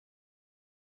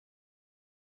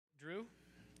Drew.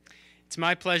 It's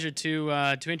my pleasure to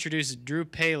introduce Drew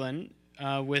Palin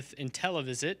with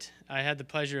Intellivisit. I had the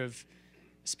pleasure of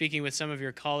speaking with some of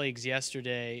your colleagues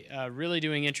yesterday, really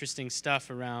doing interesting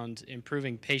stuff around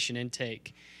improving patient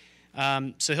intake.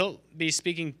 So he'll be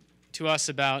speaking to us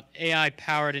about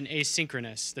AI-powered and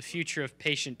asynchronous, the future of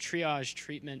patient triage,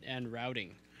 treatment, and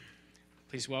routing.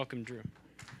 Please welcome Drew.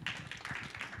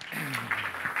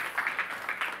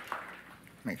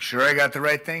 Make sure I got the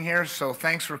right thing here. So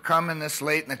thanks for coming this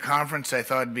late in the conference. I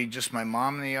thought it'd be just my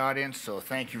mom in the audience, so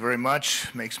thank you very much.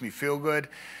 Makes me feel good.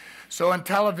 So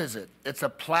Intellivisit, it's a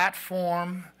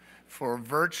platform for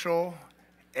virtual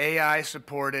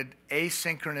AI-supported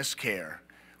asynchronous care.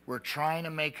 We're trying to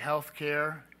make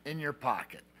healthcare in your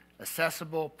pocket,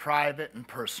 accessible, private, and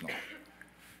personal.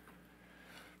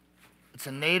 It's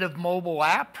a native mobile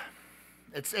app.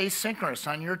 It's asynchronous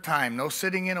on your time. No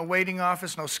sitting in a waiting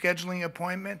office, no scheduling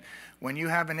appointment. When you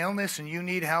have an illness and you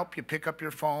need help, you pick up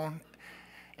your phone,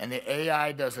 and the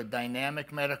AI does a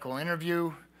dynamic medical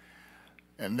interview,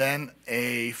 and then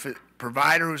a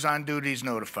provider who's on duty is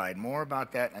notified. More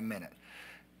about that in a minute.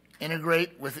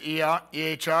 Integrate with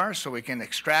EHR so we can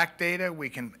extract data, we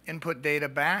can input data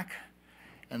back,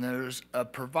 and there's a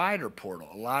provider portal.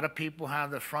 A lot of people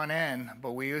have the front end,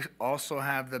 but we also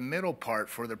have the middle part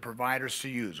for the providers to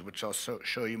use, which I'll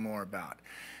show you more about.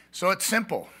 So it's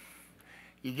simple.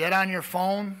 You get on your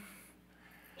phone,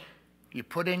 you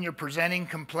put in your presenting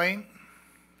complaint,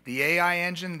 the AI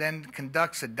engine then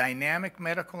conducts a dynamic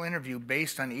medical interview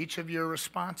based on each of your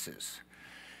responses.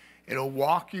 It'll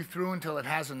walk you through until it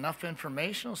has enough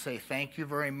information. It'll say, thank you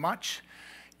very much.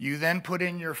 You then put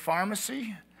in your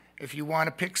pharmacy if you want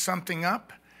to pick something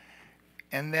up,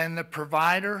 and then the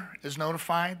provider is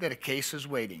notified that a case is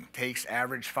waiting. It takes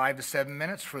average 5 to 7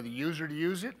 minutes for the user to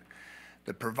use it.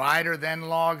 The provider then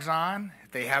logs on.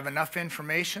 If they have enough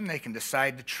information, they can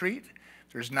decide to treat.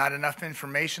 If there's not enough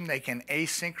information, they can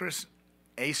asynchronously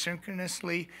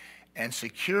and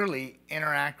securely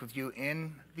interact with you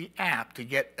in the app to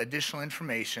get additional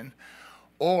information,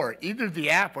 or either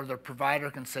the app or the provider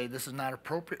can say, this is not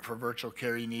appropriate for virtual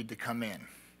care, you need to come in.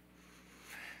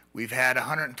 We've had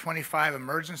 125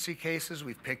 emergency cases.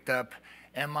 We've picked up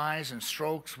MIs and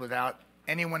strokes without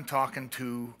anyone talking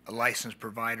to a licensed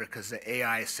provider because the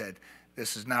AI said,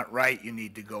 this is not right, you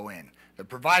need to go in. The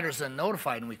provider's then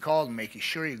notified, and we called and making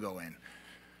sure you go in.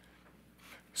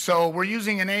 So we're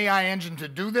using an AI engine to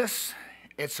do this.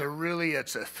 It's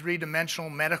a three-dimensional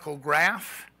medical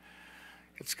graph.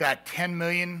 It's got 10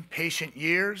 million patient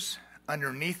years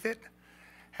underneath it,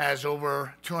 has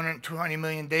over 220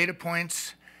 million data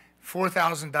points,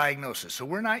 4,000 diagnoses. So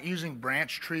we're not using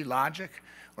branch tree logic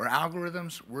or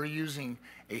algorithms. We're using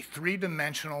a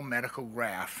three-dimensional medical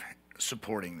graph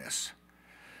supporting this.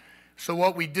 So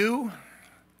what we do,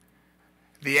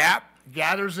 the app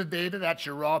gathers the data, that's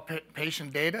your raw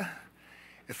patient data.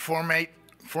 It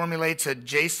formulates a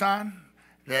JSON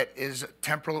that is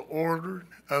temporal order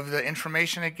of the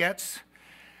information it gets.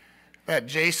 That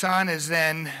JSON is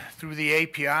then, through the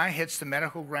API, hits the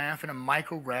medical graph, and a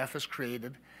micrograph is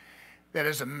created that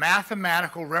is a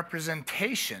mathematical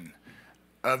representation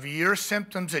of your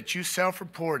symptoms that you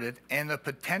self-reported and the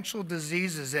potential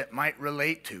diseases it might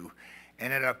relate to,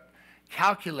 and it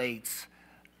calculates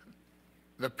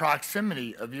the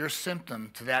proximity of your symptom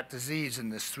to that disease in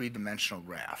this three-dimensional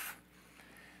graph.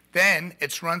 Then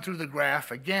it's run through the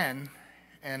graph again,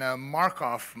 and a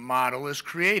Markov model is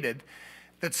created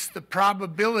that's the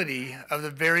probability of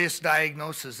the various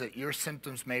diagnoses that your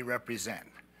symptoms may represent.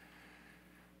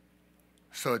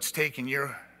 So it's taking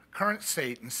your current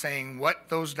state and saying what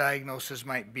those diagnoses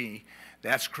might be.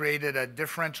 That's created a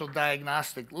differential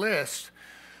diagnostic list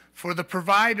for the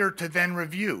provider to then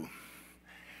review.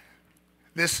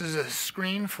 This is a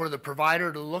screen for the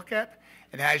provider to look at.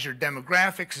 It has your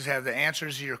demographics, it has the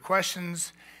answers to your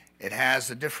questions, it has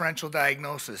the differential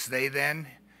diagnosis. They then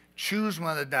choose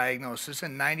one of the diagnoses,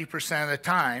 and 90% of the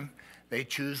time, they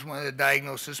choose one of the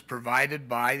diagnoses provided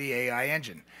by the AI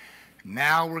engine.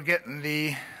 Now we're getting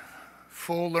the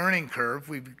full learning curve.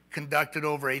 We've conducted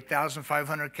over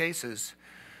 8,500 cases.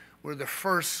 We're the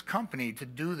first company to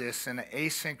do this in an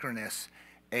asynchronous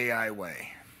AI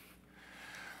way.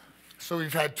 So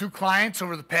we've had 2 clients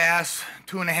over the past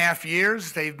 2.5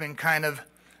 years. They've been kind of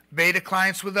beta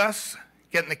clients with us,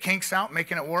 getting the kinks out,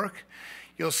 making it work.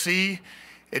 You'll see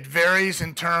it varies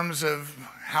in terms of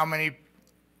how many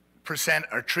percent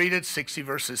are treated, 60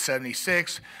 versus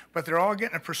 76, but they're all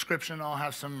getting a prescription, all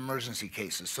have some emergency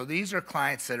cases. So these are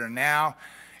clients that are now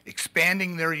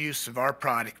expanding their use of our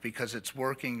product because it's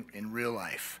working in real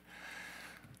life.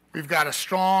 We've got a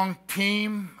strong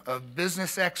team of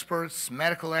business experts,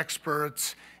 medical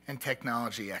experts, and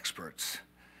technology experts.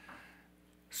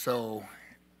 So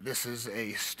this is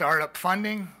a startup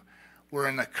funding. We're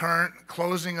in the current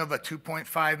closing of a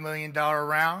 $2.5 million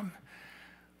round.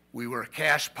 We were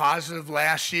cash positive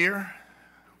last year.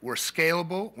 We're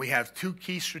scalable. We have 2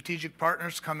 key strategic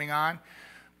partners coming on,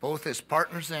 both as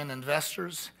partners and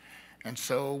investors. And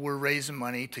so we're raising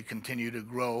money to continue to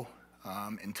grow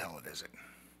Intellivisit.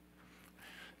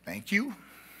 Thank you.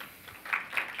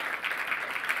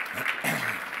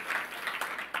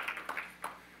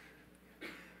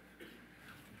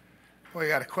 We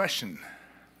got a question.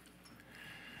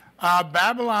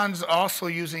 Babylon's also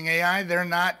using AI. They're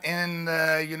not in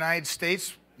the United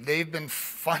States. They've been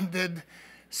funded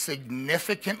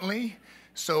significantly.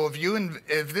 So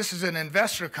if this is an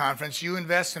investor conference, you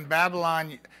invest in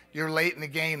Babylon, you're late in the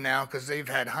game now because they've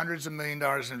had hundreds of million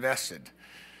dollars invested.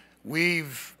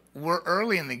 We're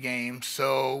early in the game,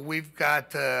 so we've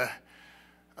got a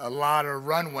lot of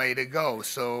runway to go.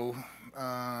 So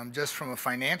just from a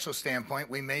financial standpoint,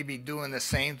 we may be doing the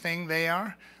same thing they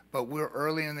are, but we're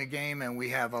early in the game and we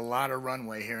have a lot of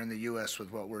runway here in the U.S.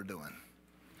 with what we're doing.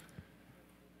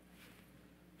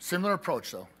 Similar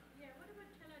approach, though. Yeah, what about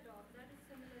Teladoc? That is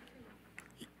similar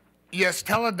too. Yes,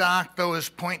 Teladoc, though, is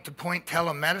point-to-point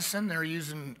telemedicine. They're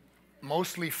using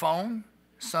mostly phone,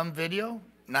 some video,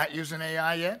 not using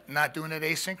AI yet, not doing it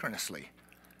asynchronously.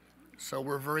 So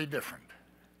we're very different.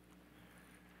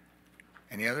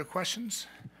 Any other questions?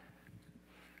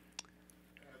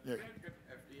 Yeah.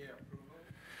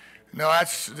 No,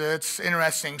 that's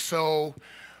interesting. So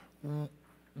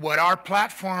what our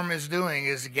platform is doing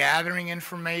is gathering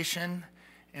information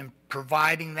and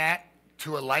providing that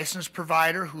to a licensed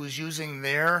provider who is using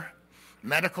their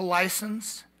medical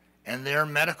license and their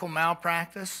medical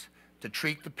malpractice to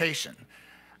treat the patient.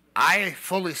 I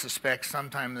fully suspect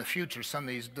sometime in the future some of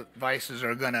these devices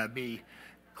are going to be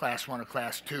class 1 or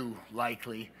class 2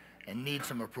 likely and need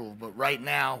some approval. But right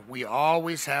now, we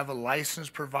always have a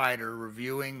licensed provider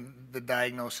reviewing the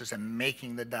diagnosis and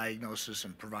making the diagnosis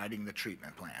and providing the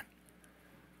treatment plan.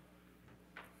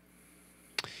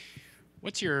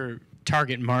 What's your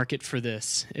target market for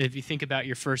this? If you think about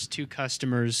your first 2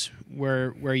 customers,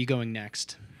 where are you going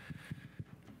next?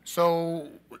 So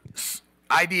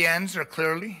IDNs are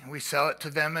clearly, we sell it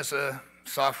to them as a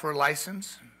software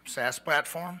license, SaaS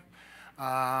platform.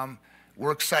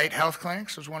 Worksite health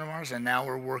clinics was one of ours, and now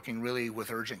we're working really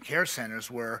with urgent care centers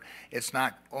where it's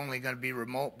not only going to be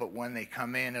remote, but when they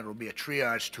come in, it'll be a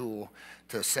triage tool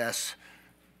to assess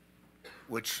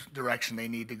which direction they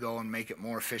need to go and make it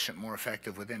more efficient, more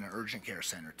effective within an urgent care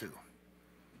center too.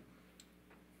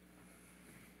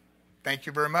 Thank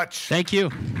you very much. Thank you.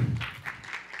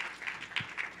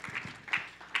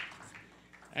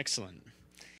 Excellent.